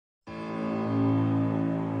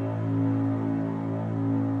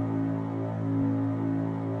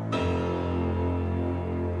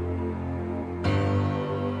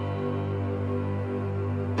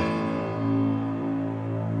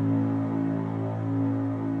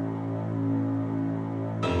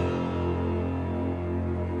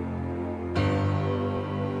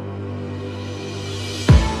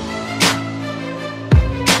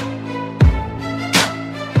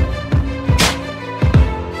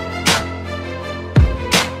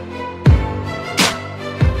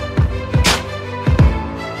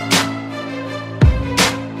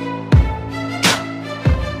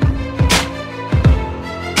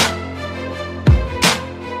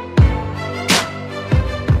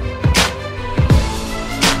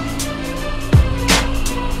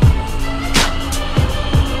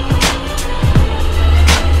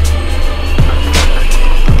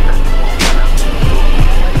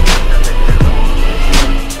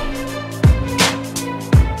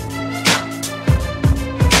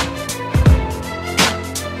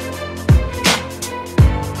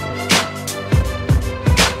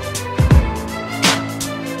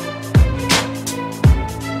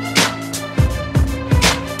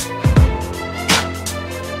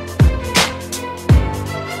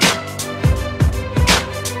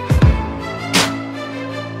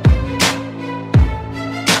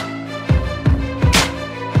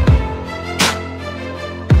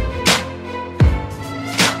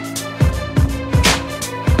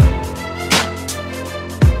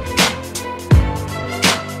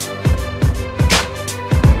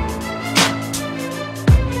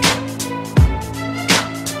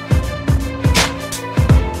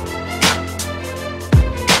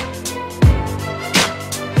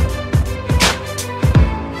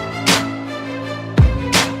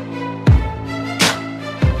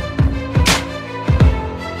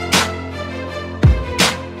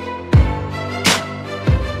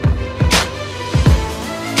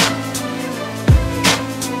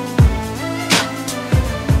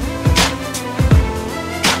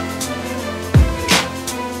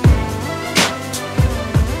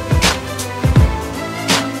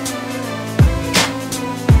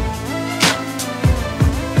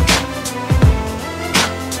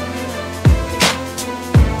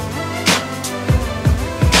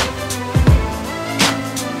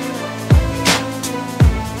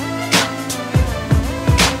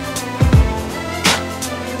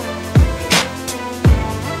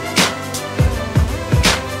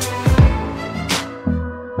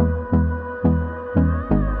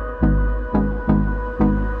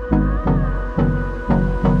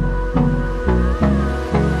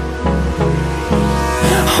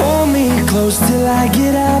till I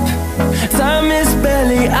get up. Time is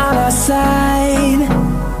barely on our side.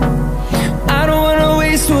 I don't wanna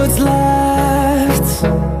waste what's left.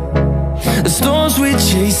 The storms we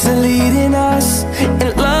chase are leading us, and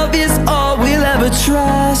love is all we'll ever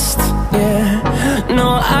trust. Yeah, no,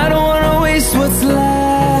 I don't wanna waste what's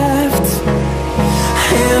left.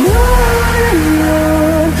 And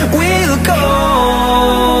on we'll go,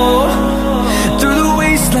 through the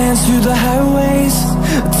wastelands, through the highways,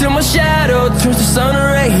 till my shadow turns to sun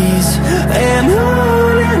rays. And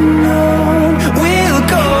on we'll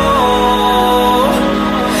go,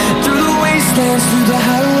 through the wastelands, through the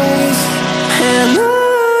highways, and on we'll go.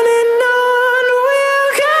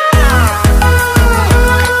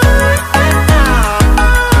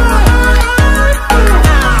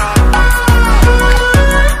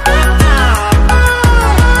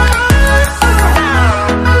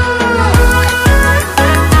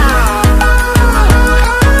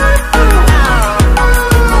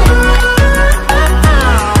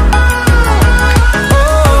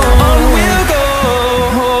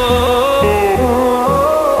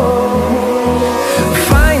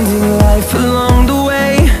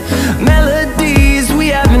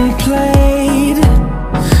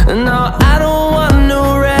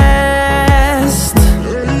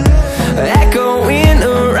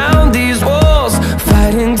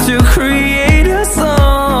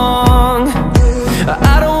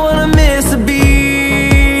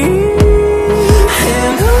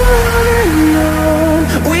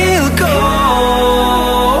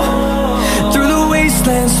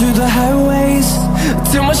 Through the highways,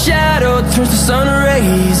 till my shadow turns to sun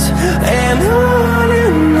rays. And on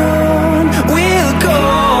we'll go,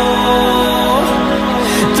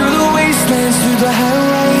 through the wastelands, through the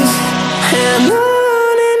highways, and on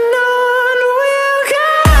we'll go.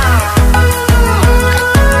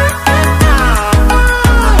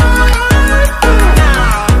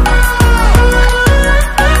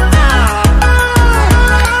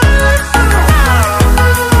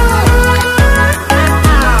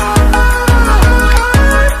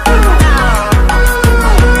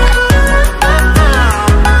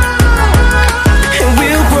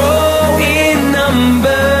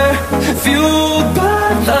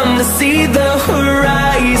 See the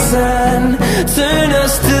horizon turn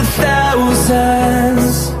us to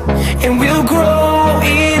thousands, and we'll grow